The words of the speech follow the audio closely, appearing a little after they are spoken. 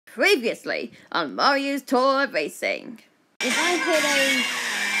Previously on Mario's Tour Racing. If I hit a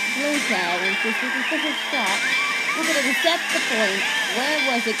blue tail and just with a special shot, we're going to reset the point where it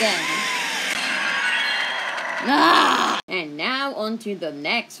was again. And now on to the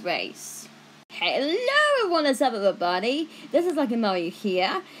next race. Hello, what's up everybody? This is Lucky Mario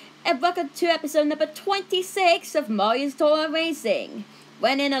here, and welcome to episode number 26 of Mario's Tour Racing.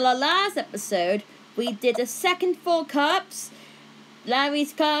 When in our last episode, we did the second 4 cups,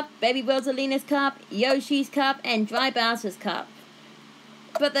 Larry's Cup, Baby Rosalina's Cup, Yoshi's Cup, and Dry Bowser's Cup.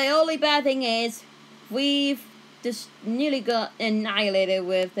 But the only bad thing is, we've just nearly got annihilated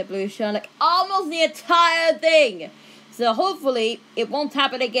with the blue shell, like almost the entire thing. So hopefully, it won't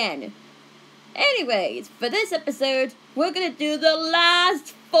happen again. Anyways, for this episode, we're gonna do the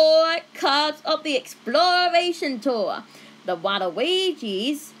last 4 cups of the Exploration Tour. The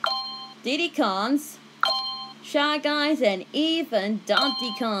Waluigi's, Diddy Kongs, Shy Guys, and even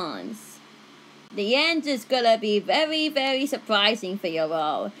Donkey Kongs. The end is gonna be very, very surprising for you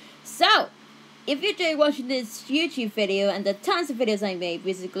all. So, if you enjoy watching this YouTube video and the tons of videos I made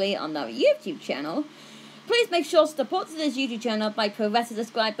recently on our YouTube channel, please make sure to support this YouTube channel by pressing the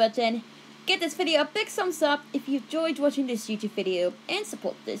subscribe button. Give this video a big thumbs up if you enjoyed watching this YouTube video and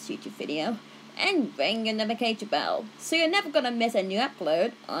support this YouTube video. And ring your notification bell so you're never gonna miss a new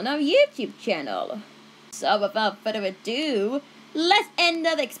upload on our YouTube channel. So without further ado, let's end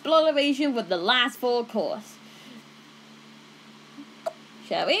the exploration with the last 4 course.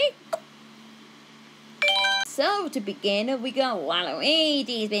 Shall we? So to begin, we got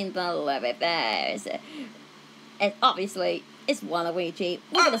Waluigi's Pinball Reverse. And obviously, it's Waluigi.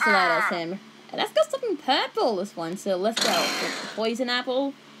 We're gonna select as him. And let's go something purple this one, so let's go with the Poison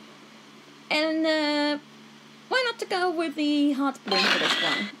Apple. And why not to go with the Hot Bloom for this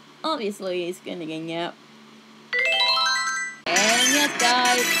one? Obviously, it's gonna get up. And yes,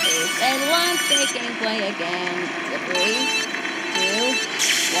 guys, it's a once big gameplay again. So 3, 2,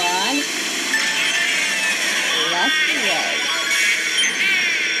 1. Let's go.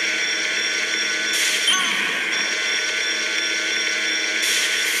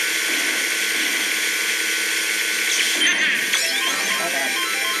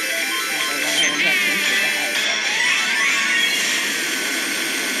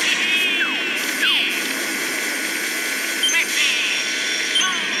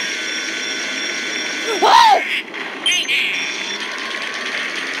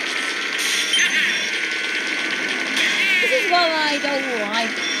 I don't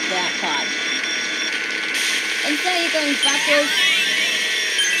like that part. Instead of going backwards,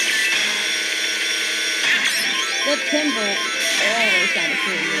 the pinball always trying to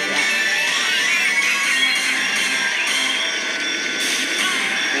screw me up.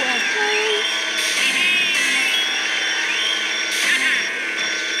 Well, please.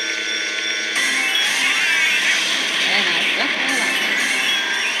 And I definitely like it.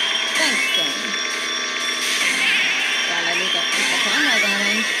 Thanks, Jane. Well, I need to keep the camera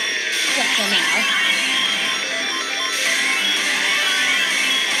going, just for now.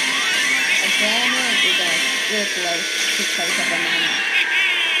 Again, we'll do the real close to place of banana.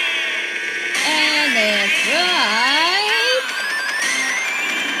 And it's right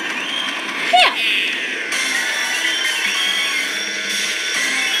here.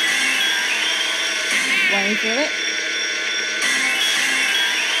 Waiting for it.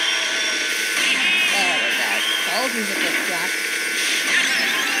 Told you to get trapped.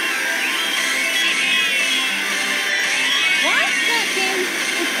 Why that game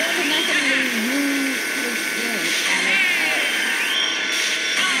is automatically move the steering on its own?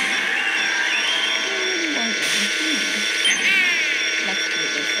 Let's do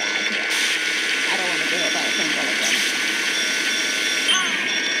this side here. I don't want to do it by a pinball again.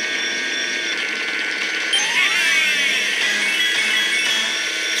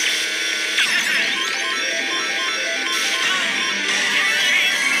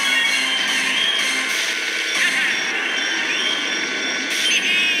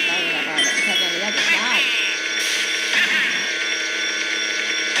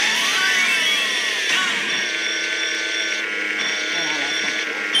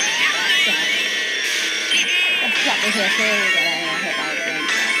 Here too, that I hope I agree.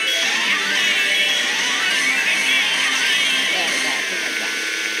 There we go, just like that.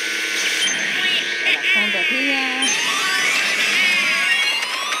 Let's come up here.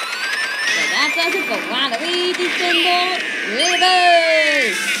 So that does it for Waluigi's Pinball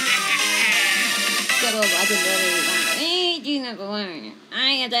Reverse! Good old legendary Waluigi #1. I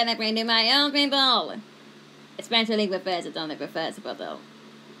am celebrating my own pinball. Especially reverse, it's only reversible though.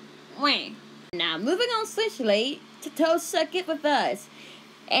 Wait. Now moving on swiftly to Toad Circuit Reverse.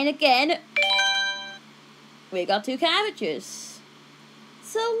 And again, we got 2 characters.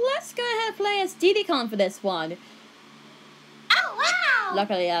 So let's go ahead and play as Diddy Kong for this one. Oh, wow!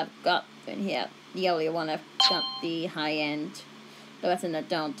 Luckily, I've got in here the only one I've got the high end. The rest of them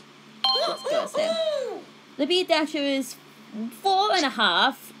don't. Let's go as him. The beat dasher is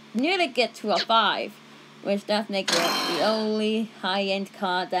 4.5, nearly get to a 5, which does make it the only high end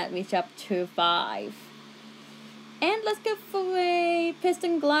card that reach up to 5. And let's go for a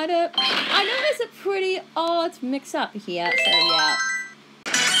piston glider. I know it's a pretty odd mix up here, so yeah.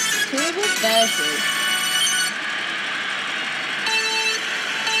 2 reverses.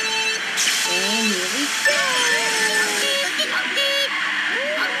 And here we go.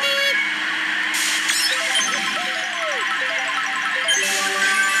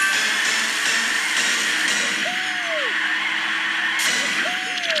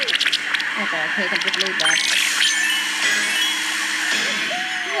 Okay, here comes the blue back.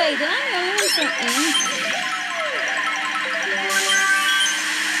 Wait, did I know there was something?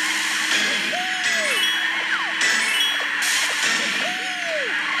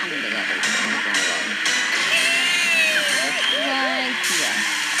 Right here.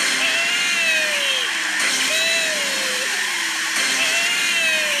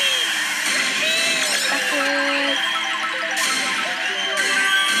 Backwards.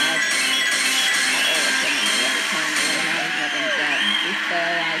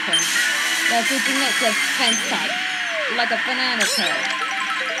 That's the thing that's a fence type, like a banana tail.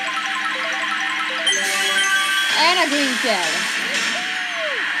 And a green shell.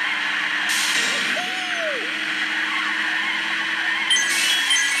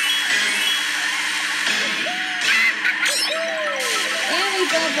 And we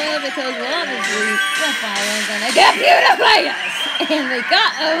go there because we're obviously following and they get beautiful players. And we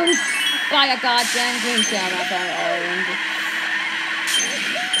got owned by a goddamn green shell, not owned.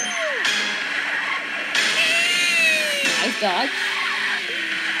 Nice dodge.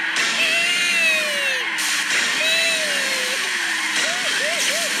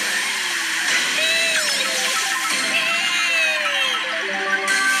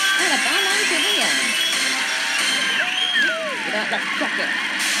 And a bomb on to the end. Let's check it.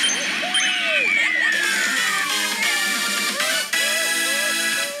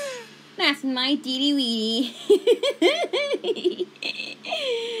 That's my Dee Weedy.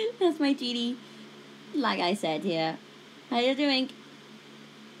 That's my GD. Like I said here. How you doing?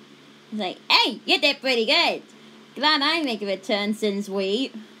 It's like, hey, you did pretty good. Glad I make a return since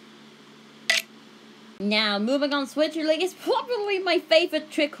we... Now, moving on swiftly is probably my favorite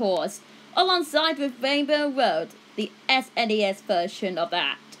trick horse, alongside with Rainbow Road, the SNES version of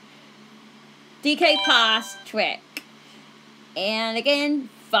that. DK Pass trick. And again,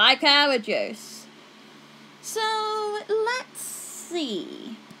 5 carriages. So, let's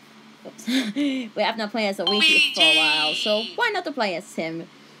see. Oops. We have not played as a Ouija for a while, so why not to play as him?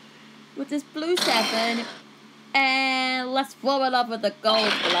 With this blue 7, and let's blow it up with the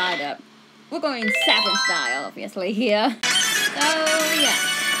gold glider. We're going 7 style, obviously, here. So, yeah,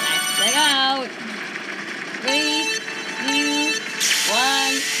 let's check out. 3, 2,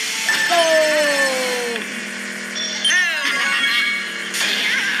 1, go!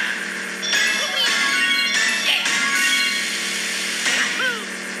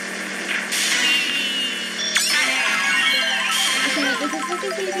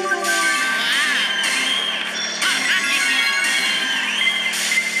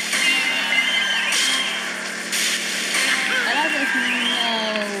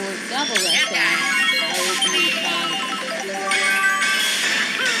 Double left down. I will be fine.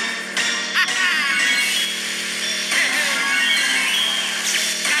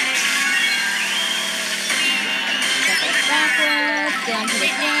 Backwards, down to the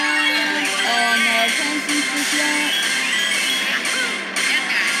ground. Oh no, can't see this yet.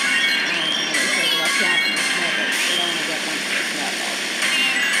 Watch out for the snowballs. We don't want to get one for the snowballs.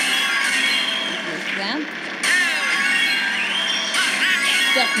 This round.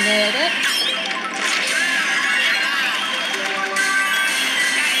 Just nailed it.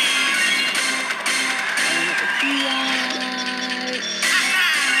 And with the PI.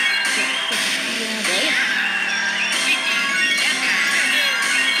 There.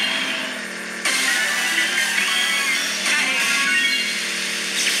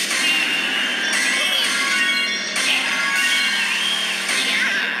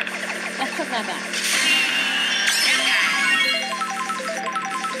 Let's put that back.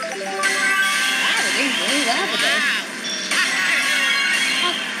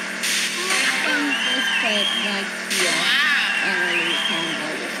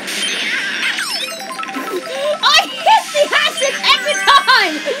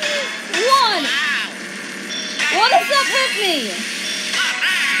 time! One! What is up with me?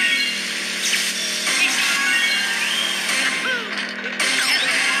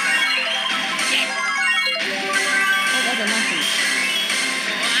 Oh, that's a monkey.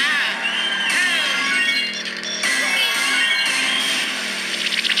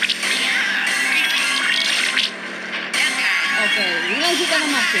 Okay, we know you're gonna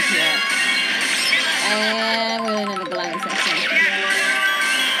have this here. And we're in the gliding section.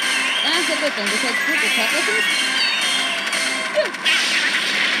 That's a good thing because people cut lessons.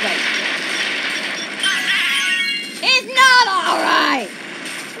 Right. It's not alright!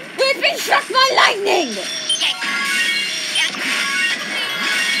 We've been struck by lightning!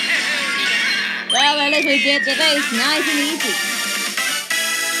 Well, at least we did the race nice and easy.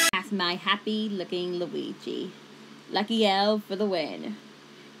 That's my happy looking Luigi. Lucky elf for the win.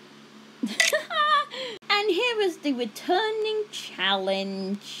 And here is the returning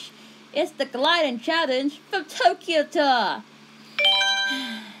challenge. It's the gliding challenge from Tokyo Tour.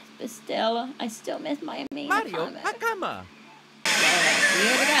 But still, I still miss my main Mario opponent. Hakama. Alright,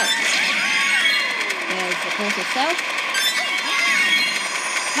 here we go. There's the course itself.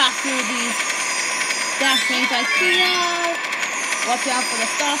 Pass through these dash things I see out. Watch out for the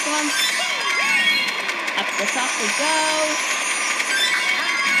start ones. Up the top we go.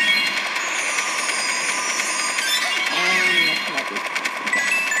 And let's let these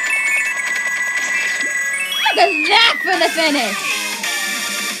Look at that for the finish!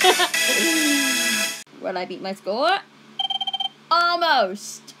 Will I beat my score?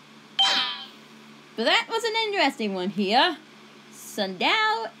 Almost. But that was an interesting one here. So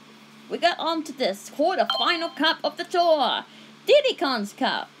now we got on to this quarter-final cup of the tour. Diddy Kon's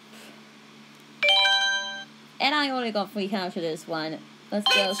Cup. And I only got 3 counts to this one. Let's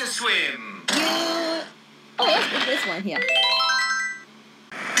go. It's a swim. Oh, let's do this one here.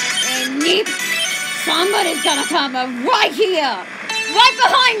 And yeep. Somebody's gonna come right here. Right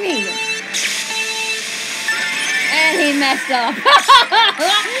behind me. And he messed up.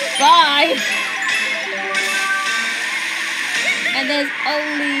 Bye. And there's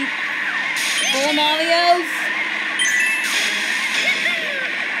only 4 Marios.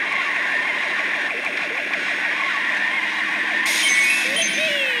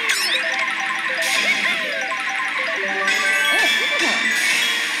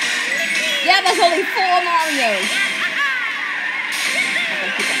 Yeah, there's only 4 Marios. I'm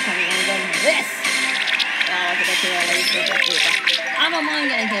gonna keep on coming on this. Oh, look at that early. I don't mind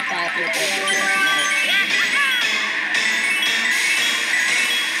getting hit by a blue ball tonight.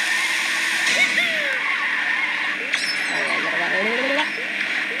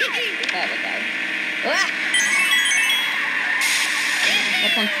 There we go. The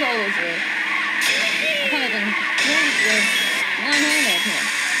controls are... I can't even move with one-handed here.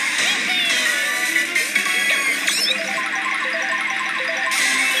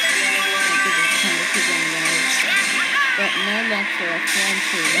 But no luck for a form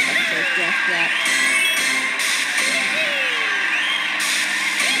 2 this episode just yet.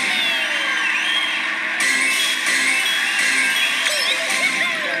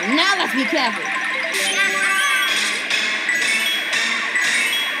 Now let's be careful.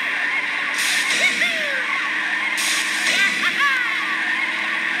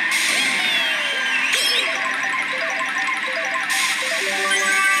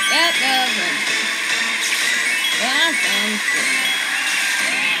 Yep, that sounds good.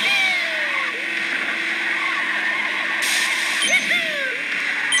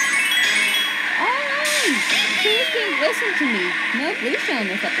 Alright, please listen to me. No blue show in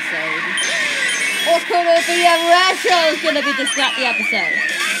this episode. Or could it be a red show is gonna be disrupt the episode?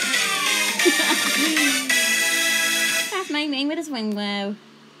 That's my name with a swing low.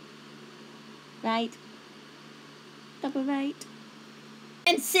 Right. Double right.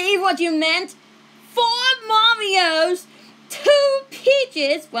 And see what you meant? 4 Marios, 2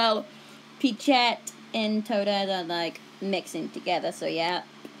 Peaches, well, Peachette and Toadette are like mixing together, so yeah.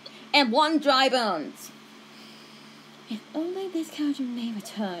 And 1 Dry Bones. If only this character may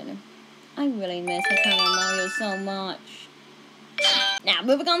return. I really miss Hakama Mario so much. Now,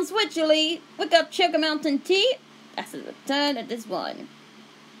 moving on swiftly, we got Sugar Mountain Tea. That's the return of this one.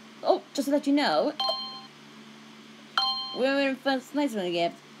 Oh, just to let you know, we're in first place on the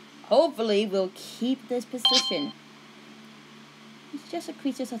gift. Hopefully, we'll keep this position. It's just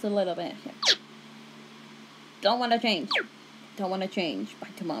increase just a little bit here. Don't want to change. Don't want to change by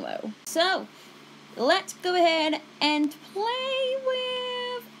tomorrow. So, let's go ahead and play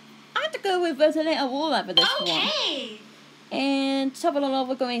with... I have to go with Resident Evil for this one. And top it all,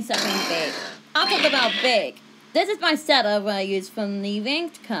 we're going something big. I'll talk about big. This is my setup I use from the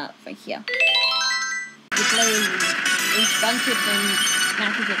ranked cup right here. You play each bunch of them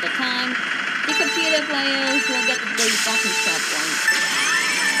matches at a time. The computer players will get the big fucking shot points.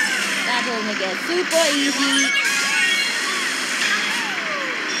 That will make it super easy.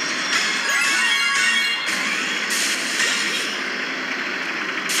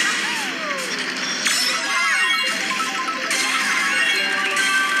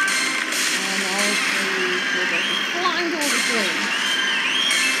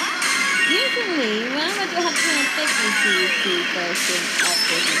 Usually, when I'm going to have to fix these versions of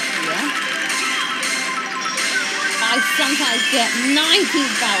this here, I sometimes get 19,000.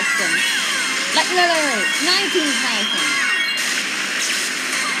 Like, literally, 19,000.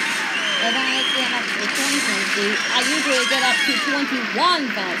 If I get up to 20,000, I usually get up to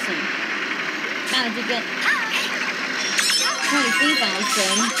 21,000. Manage to get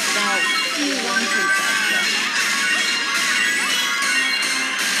 23,000 without 2,000.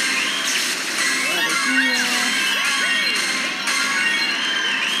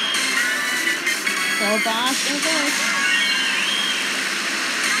 So fast, so good.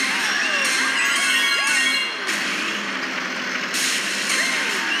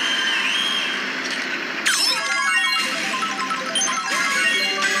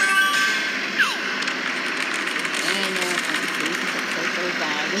 I know, so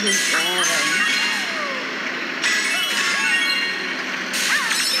bad. This is boring.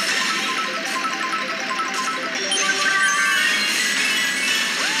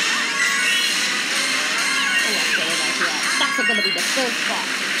 That's going to be the first part.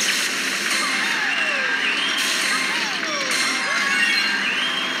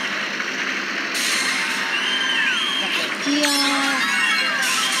 Here.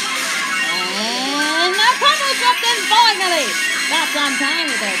 And the tunnel dropped in finally! That's on time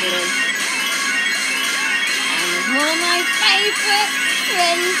with that it is. And it's one of my favorite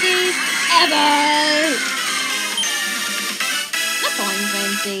frenzies ever! The coin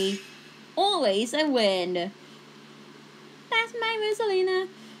frenzy. Always a win. That's my Rosalina.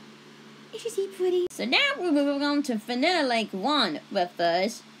 Isn't she pretty? So now we're moving on to Vanilla Lake 1 with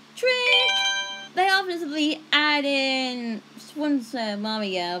this trick. They obviously add in Swimser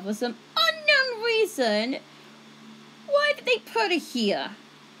Mario for some unknown reason. Why did they put it here?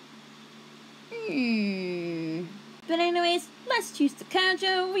 But anyways, let's choose the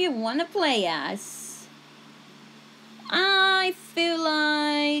character we want to play as. I feel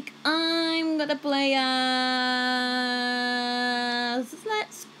like I'm gonna play as...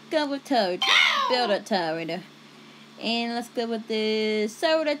 Let's go with Toad. Build a Toad. And let's go with the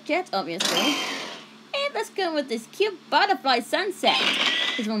Soda Jet, obviously. And let's go with this cute Butterfly Sunset.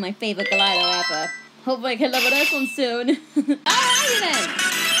 It's one of my favorite glider ever. Hopefully I can level this one soon. Alrighty then.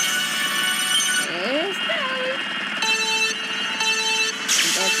 Here's Toad.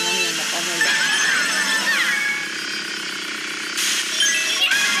 And there's money on the bottom left.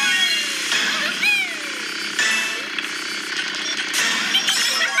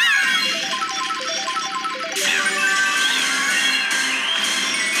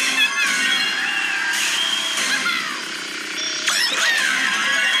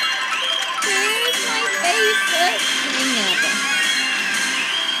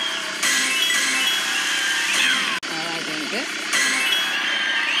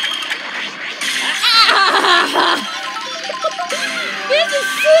 This is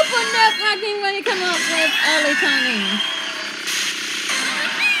super nerve-wracking when you come up with early timing.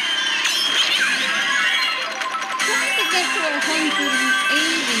 Trying to get to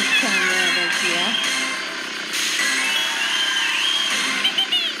 180 camera over here.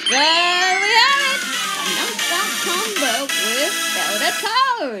 There we have it! A knockdown combo with Zelda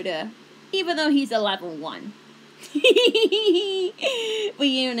Toad. Even though he's a level 1. But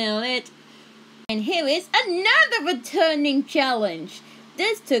you know it. And here is another returning challenge.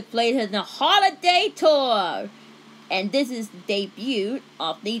 This took place in the holiday tour. And this is the debut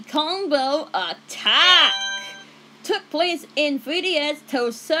of the combo attack. Took place in 3DS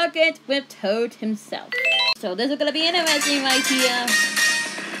Toad Circuit with Toad himself. So this is going to be interesting right here.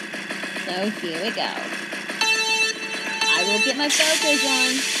 So here we go. I will get my focus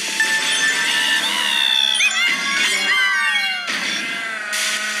on.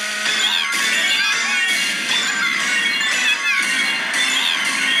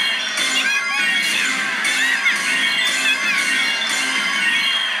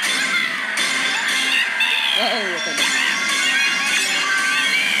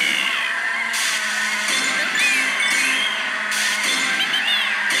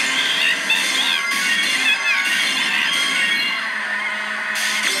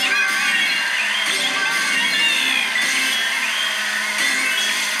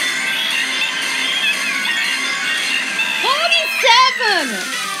 fun!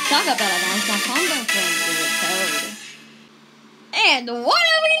 Talk about a nice combo friend with a toad. And what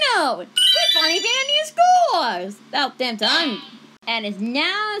do we know? We're finally getting new scores! About damn time. And it's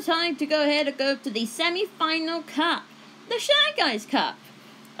now time to go ahead and go to the semi-final cup. The Shy Guys Cup.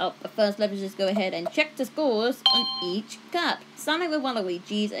 Oh, but first let's just go ahead and check the scores on each cup. Starting with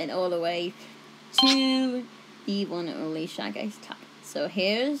Waluigi's and all the way to the one and only Shy Guys Cup. So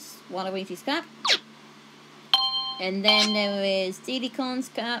here's Waluigi's Cup. And then there is Diddy Kon's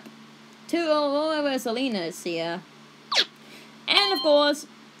Cup. Two Aurora Salinas here. And of course,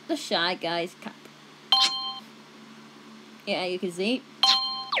 the Shy Guys Cup. Yeah, you can see.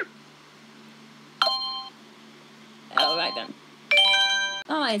 Alright then.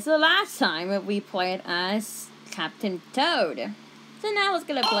 Alright, so last time we played as Captain Toad. So now let's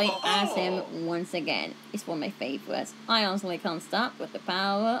gonna play as him once again. It's one of my favorites. I honestly can't stop with the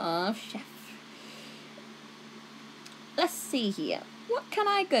power of Chef. Let's see here. What can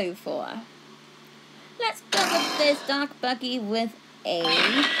I go for? Let's go with this dark buggy with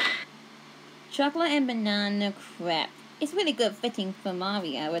a chocolate and banana crepe. It's really good fitting for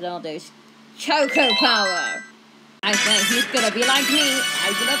Mario with all those Choco Power. I think he's gonna be like me.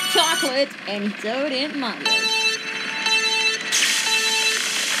 I love chocolate and so did Mario.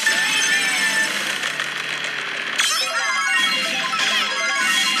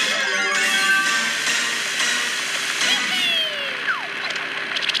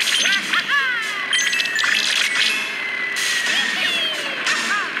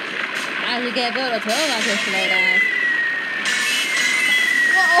 As you get better, like this later.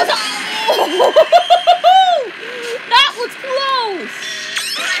 Whoa! That was close!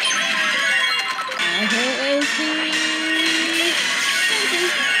 And here is the...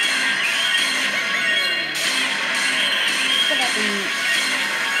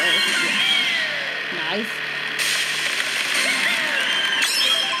 Nice.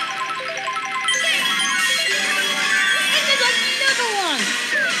 And there's another one!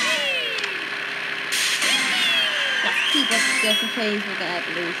 Let's keep it just in case we're gonna have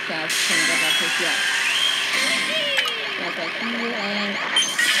blue shells coming up this yet. Right here and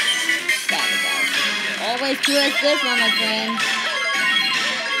there we go. Always twist this one, my friend.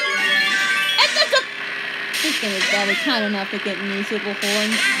 And that's a... This game is barely kind enough to get me super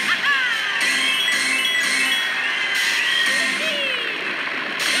horns.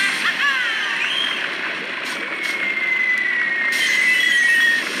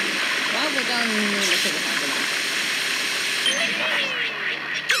 Well, we don't need to take it out.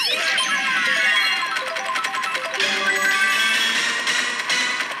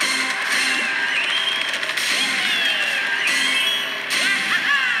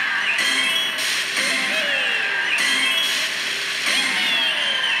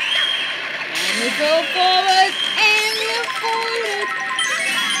 Go forward and move forward.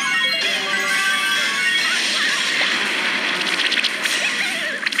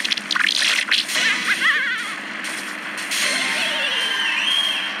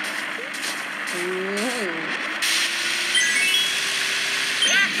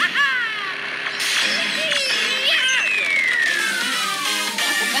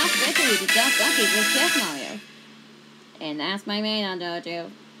 Talk about victory to Duck Ducky with Chef Mario. And that's my main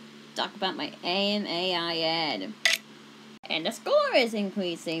dojo. Talk about my AMAIN. And the score is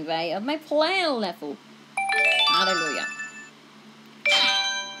increasing, right, of my player level. Hallelujah.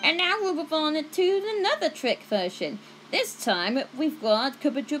 And now we'll move on to another trick version. This time we've got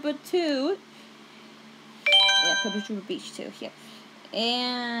Koopa Troopa 2. Yeah, Koopa Troopa Beach 2 here.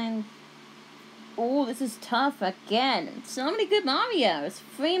 And... oh, this is tough again. So many good Marios.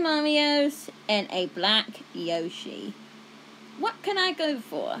 3 Marios and a black Yoshi. What can I go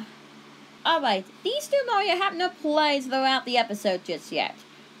for? Alright, these two Mario have not played throughout the episode just yet.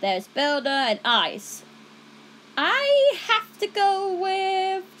 There's Builder and Ice. I have to go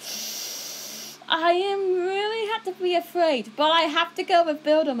with... I am really have to be afraid, but I have to go with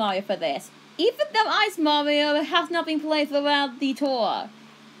Builder Mario for this. Even though Ice Mario has not been played throughout the tour.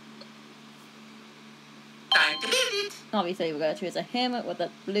 Time to build it. Obviously, we're going to choose a him with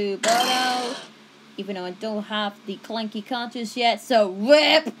a blue Bodo. Even though I don't have the clanky cartridge yet, so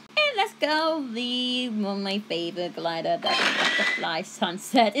RIP! And let's go, one of my favorite glider, the Butterfly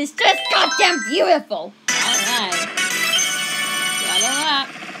Sunset. It's just goddamn beautiful! Alright. Level up.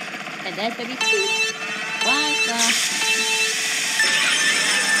 And there's baby 2. Bye,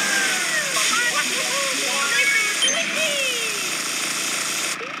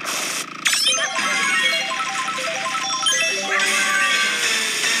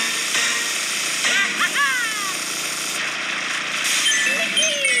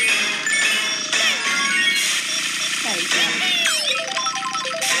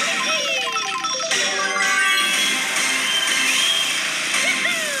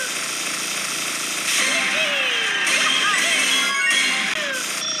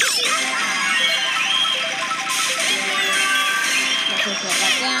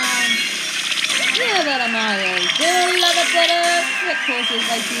 do love a bit of trick horses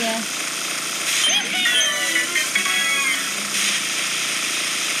right here.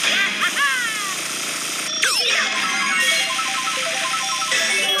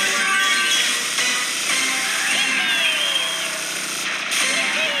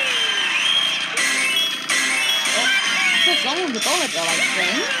 What's wrong with the bullet though, I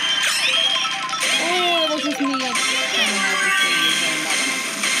think? Oh, it was just me. I don't know how to say it.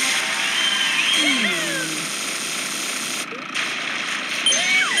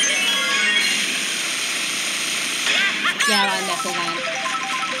 Yeah, I messed around.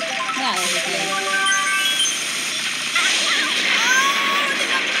 That was a good.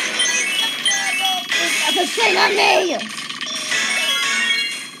 That's a shame on me!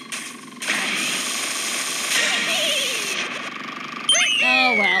 Oh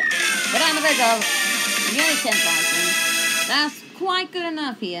well. But I'm gonna go. Nearly 10,000. That's quite good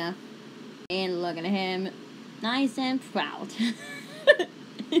enough here. And look at him. Nice and proud.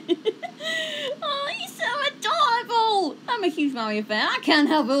 Oh, he's so adorable! I'm a huge Mario fan. I can't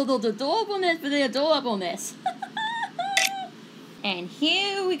help all the adorableness for the adorableness. And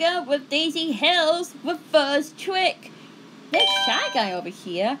here we go with Daisy Hills with first trick. There's Shy Guy over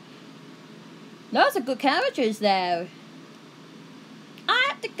here. Those are good characters though. I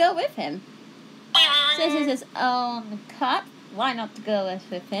have to go with him. This is his own cup. Why not to go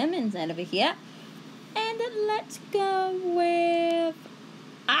with him instead of here? And then let's go with...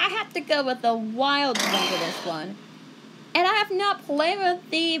 I have to go with the wild one for this one. And I have not played with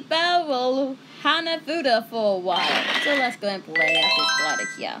the barrel Hanafuda for a while. So let's go and play as this glider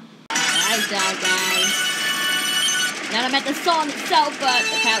here. Alright, Shy Guy. Not about the song itself, but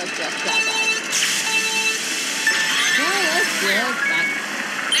the character of Shy Guy. Yeah, let's go back.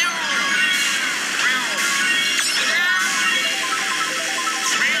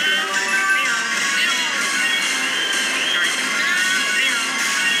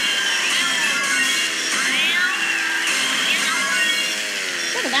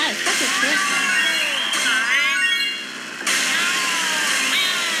 Look at that, it's such a trick.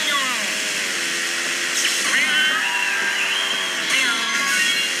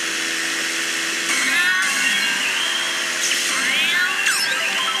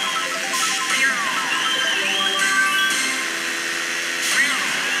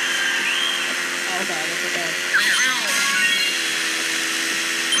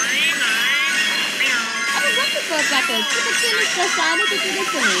 Backwards. Look at finish the side of the finish.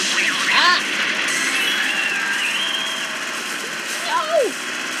 Ah! No!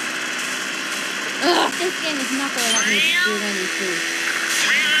 Ugh, this game is not gonna let me do anything.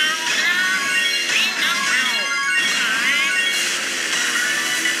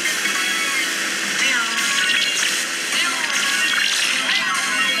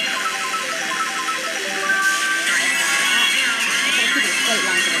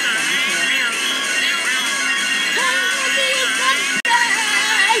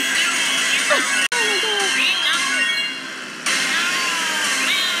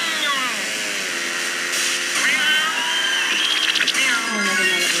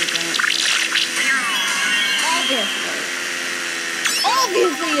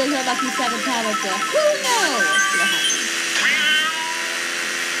 Obviously, it's a lucky 7 character. Who knows what happens?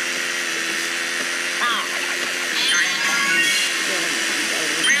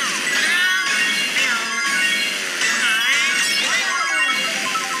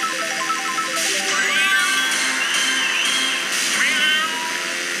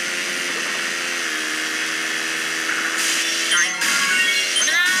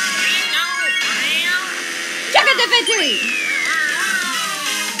 Check out the victory!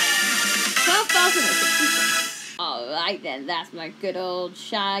 12,066. Alright then, that's my good old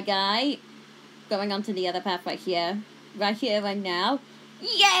Shy Guy. Going on to the other path right here. Right now.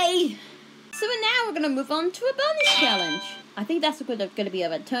 Yay! So now we're going to move on to a bonus challenge. I think that's going to be a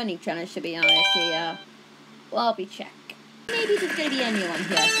returning challenge, to be honest here. Well, I'll be check. Maybe there's going to be a new one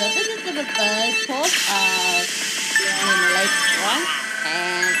here. So this is the reverse course of the lake one.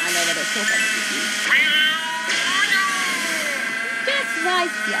 And I know that it's also going to be. Just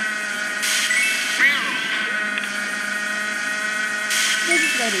right here. This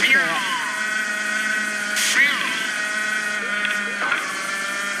is ready for it.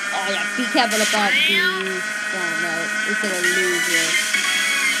 Oh yeah, be careful about these. Oh no, it's gonna lose you.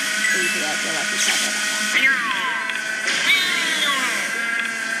 Easy, I feel like be careful about that.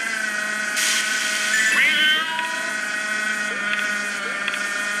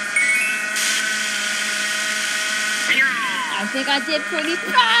 I think I did pretty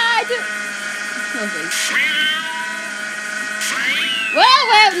bad. Okay. Well,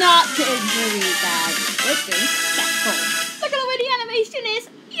 we're not doing pretty bad. Listen, that's cool. Look at the way the animation is.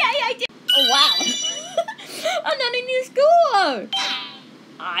 Yay, I did. Oh, wow. Another new score.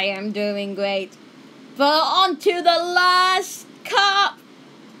 I am doing great. But on to the last cup.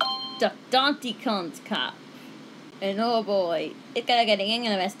 The Donkey Kong's cup. And oh boy, it's gonna get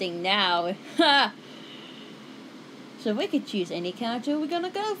interesting now. So we could choose any character we're gonna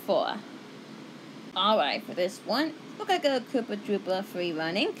go for. Alright, for this one, we're gonna go Koopa Troopa free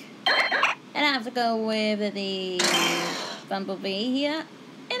running. And I have to go with the Bumblebee here.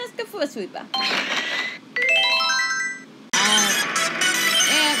 And let's go for a Sweeper. There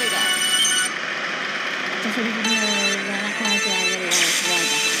we go. Just so we can know that character I really want to run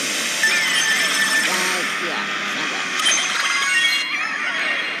behind me. Right, yeah, not bad.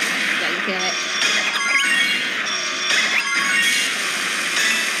 Yeah, you kill it.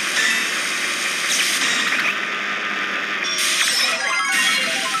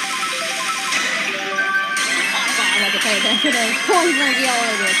 Pay attention to those coins gonna be all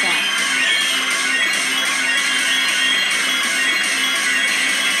over the shop.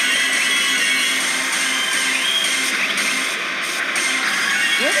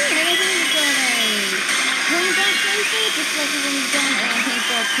 Really? Everything is got a coin box racer, just like when we've done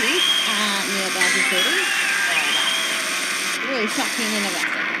Paintball Creek near Badger City. Really shocking and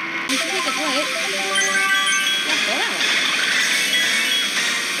arresting. You should take a break. Let's go that way.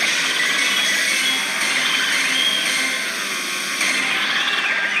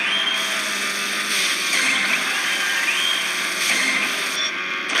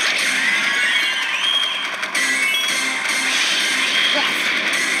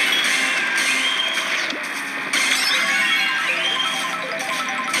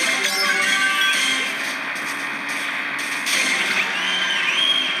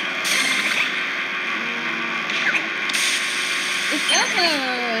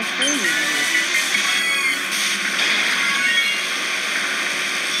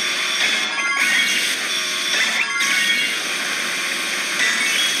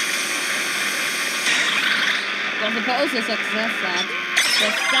 Was supposed to success that,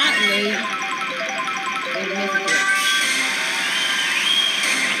 but sadly, they missed it.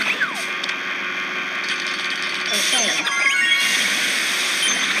 Okay.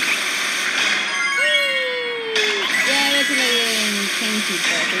 Yeah, originally in King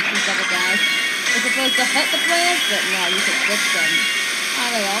People, these double guys were supposed to hurt the players, but no, you could flip them. Oh,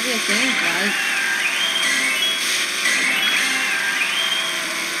 they obvious things, right?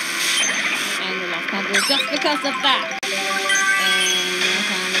 Just because of that. And now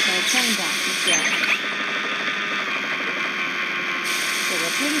time to go train box instead. So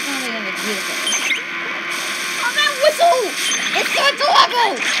we're pretty far away on the beautiful. Oh, that whistle! It's so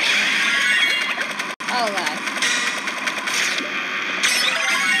adorable! Alright.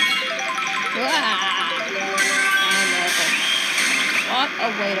 Wow! And what a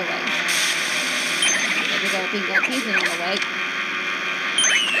way to wait. There we go, Bingo Pizza on the way.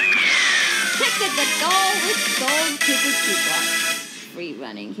 Ticket the goal with gold Koopa Troopa. Free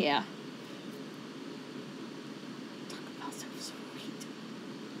running here. Talk about so sweet.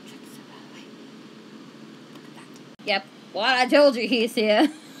 Check this out, way. Look at that. Yep, what I told you, he's here.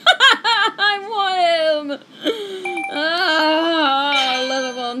 I want him. Let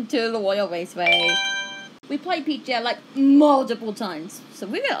him on to the Royal Raceway. We played Peach like multiple times, so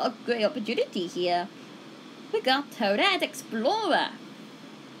we got a great opportunity here. We got Toadette Explorer.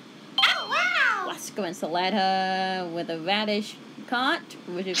 Let's go and select her with a radish cart,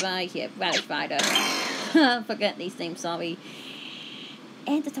 which is right here, radish rider. Forget these names, sorry.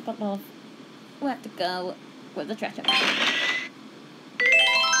 And to top it off, we have to go with the treasure. Alrighty,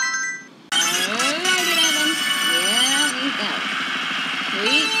 Devin. Here we go. 3,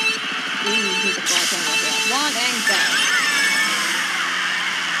 2, the flight on over here. 1 and go.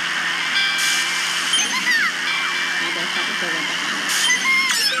 And then stop the program behind us.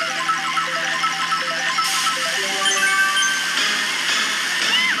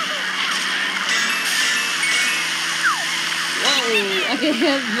 I can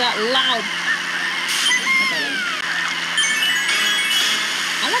hear that loud. Okay, then.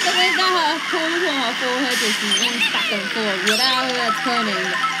 I like the way that her corners on her forehead just swings back and forth without her turning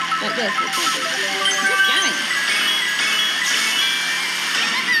like this, for example. Just going.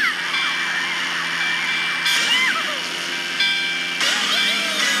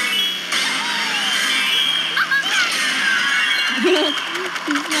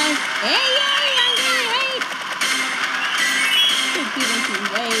 He's like, hey, I'm doing great. Giving some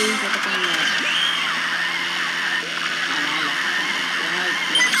waves at the camera.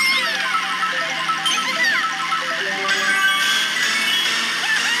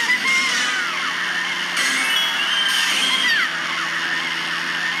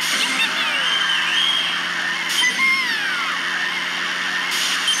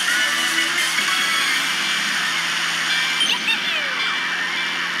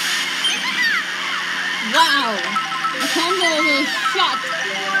 Wow! The candle is shut!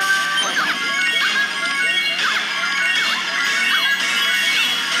 Hold on.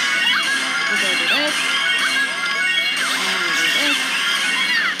 We'll go do this. And we'll do this.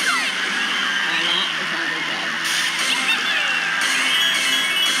 And that is how we go.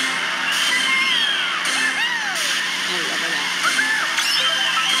 And look at that.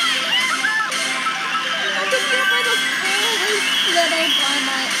 I can feel my little always slitting by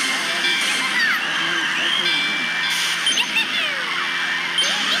my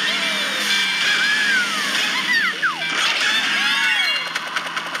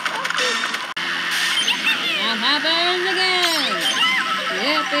That happens again!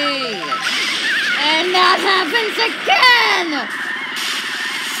 Yippee! And that happens again!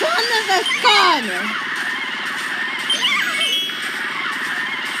 Son of a gun!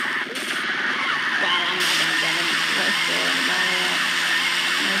 Wow, I'm not gonna get any close to anybody else.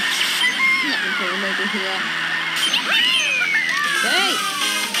 Nothing cool maybe here. Great!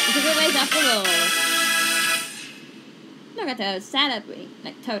 It's a good way after all. Look at those celebrating,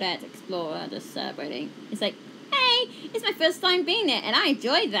 like Toadette Explorer just celebrating. It's like, hey, it's my first time being there, and I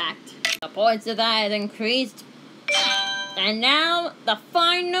enjoyed that. The points of that has increased. And now, the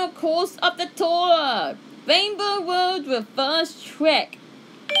final course of the tour. Rainbow Road Reverse Trick.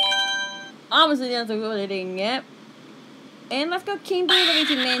 Obviously, that's a good thing yet. And let's go King Boo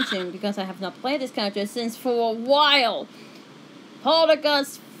Luigi Mansion, because I have not played this character since for a while.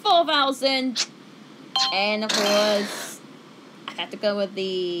 Poltergust 4000. And of course, I have to go with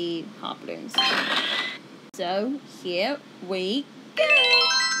the hot balloons. So, here we go.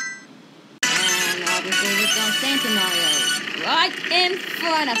 And obviously we've got Santa Mario right in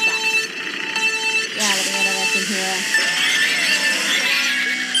front of us. Yeah, look at what that's in here.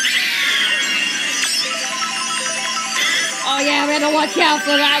 Oh yeah, we better watch out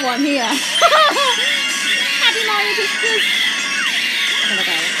for that one here. Happy Mario Christmas. Look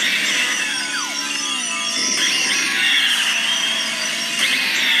at it.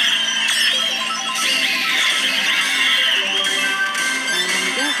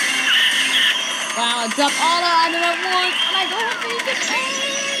 Wow, I dropped all the items at once, and I don't have to use it.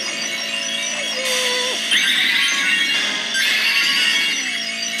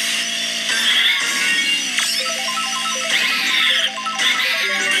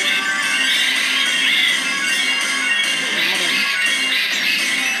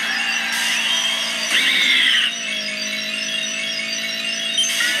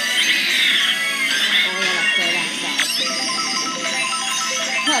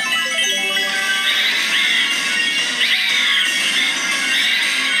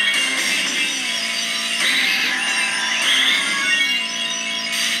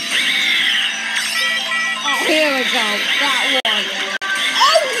 Here we go, that one.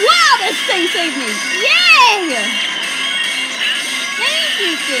 Oh wow, this thing saved me! Yay! Thank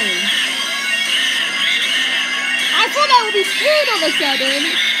you, thing. I thought I would be screwed all of a sudden,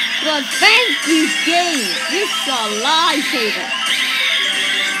 but thank you, game. This is a lifesaver.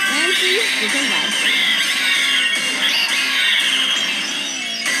 Thank you, this is a lifesaver.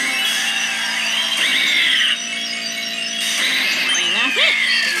 And that's it.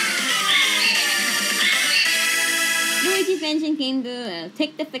 Luigi's Mansion King Boo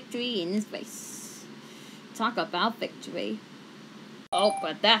take the victory in this race. Talk about victory. Oh,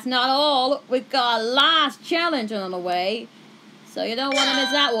 but that's not all. We've got a last challenge on the way. So you don't want to miss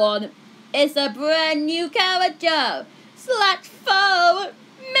that one. It's a brand new character. Select foe,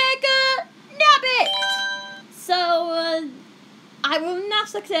 Mega Nabbit. So, I will not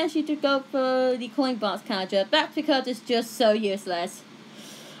suggest you to go for the coin box character. That's because it's just so useless.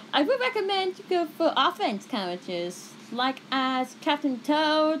 I would recommend you go for offense characters, like as Captain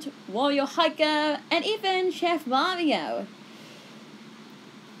Toad, Warrior Hiker, and even Chef Mario.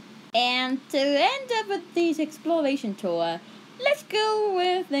 And to end up with this exploration tour, let's go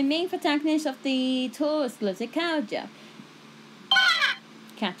with the main protagonist of the tour exclusive character,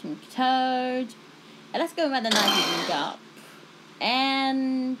 Captain Toad. And let's go with the night we got.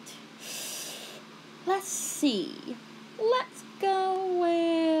 And let's see. Let's go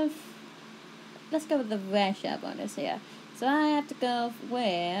with the rare shop on this here. So I have to go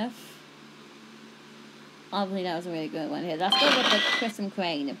with, obviously that was a really good one here. Let's go with the Chrism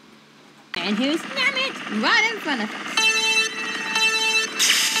Crane. And here's Nabbit right in front of us.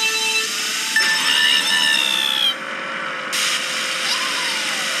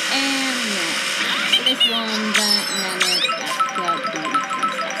 And yeah, so this one that Nabbit has got the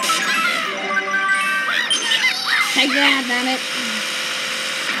take that, Nabbit.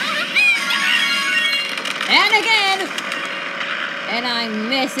 And again! And I'm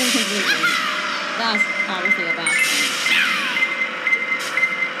missing completely. obviously a bad thing.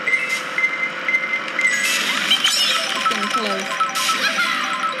 It's getting close.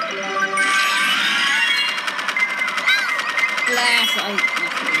 Glass,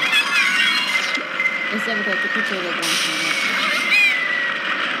 it's difficult to picture the one thing.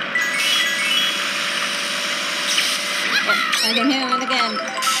 Oh, I can hear him again.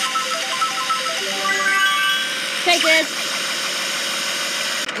 Take this!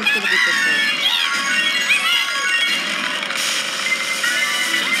 It's gonna be difficult.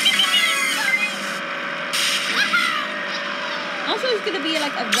 Also, it's gonna be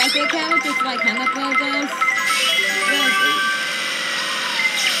like a regular camera, just like Hammer Bro does. Where is he?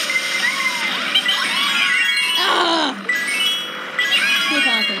 Ah! Too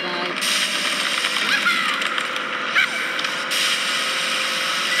far to die.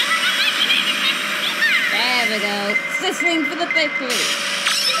 There we go. Sizzling for the victory.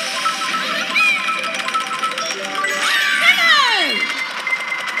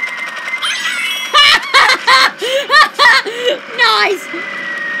 Nice!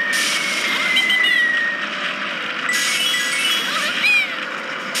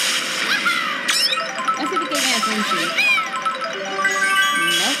 Let's see if we can get a frenzy.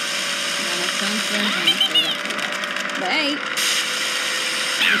 Nope. Wait.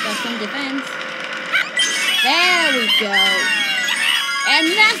 We got some defense. There we go. And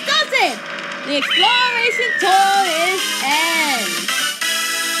that does it! The exploration tour is end.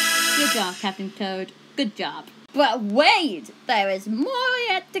 Good job, Captain Toad. Good job. But wait! There is more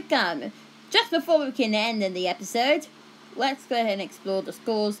yet to come. Just before we can end in the episode, let's go ahead and explore the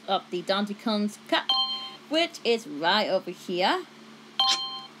scores of the Donkey Kong's Cup, which is right over here.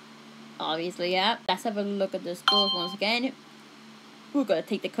 Obviously, yeah. Let's have a look at the scores once again. We're gonna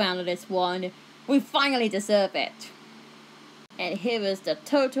take the crown of this one. We finally deserve it. And here is the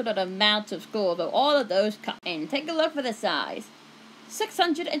total amount of scores of all of those cups. And take a look for the size.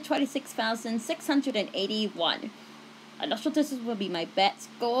 626,681. I'm not sure this will be my best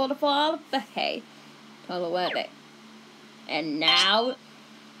score of all, but hey, totally worth it. And now,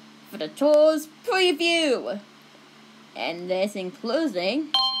 for the tour's preview. And this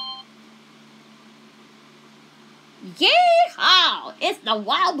including... Yeehaw! It's the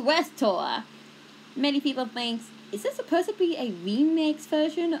Wild West Tour. Many people think, is this supposed to be a remix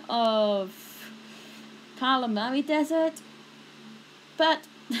version of Calamari Desert? But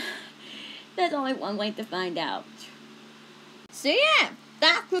there's only one way to find out. So yeah,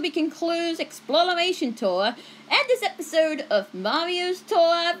 that will be concludes Exploration Tour and this episode of Mario's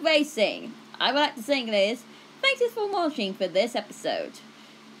Tour Racing. I would like to say this, thank you for watching for this episode.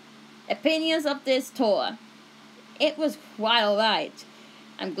 Opinions of this tour. It was quite alright.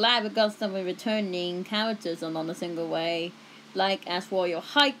 I'm glad we got some returning characters on a single way, like as Royal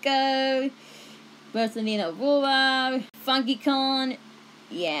Heiko, Rosalina Aurora, Funky Kong.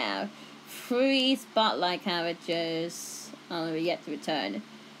 Yeah, 3 spotlight characters are yet to return.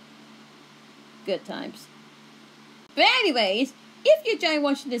 Good times. But anyways, if you enjoyed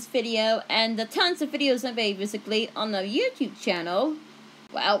watching this video and the tons of videos I made recently on our YouTube channel,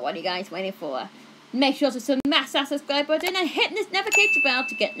 well, what are you guys waiting for? Make sure to smash that subscribe button and hit this notification bell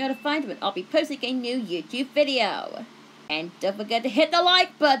to get notified when I'll be posting a new YouTube video. And don't forget to hit the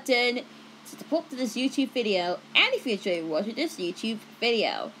like button to support this YouTube video, and if you enjoy watching this YouTube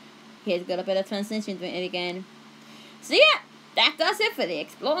video. Here's got a bit of transition to it again. So yeah, that does it for the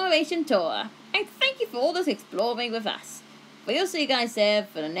Exploration Tour. And thank you for all this exploring with us. We'll see you guys there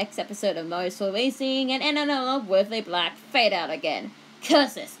for the next episode of Mario's Tour Racing, and another Worthy Black fade out again.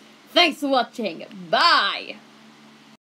 Curses! Thanks for watching. Bye!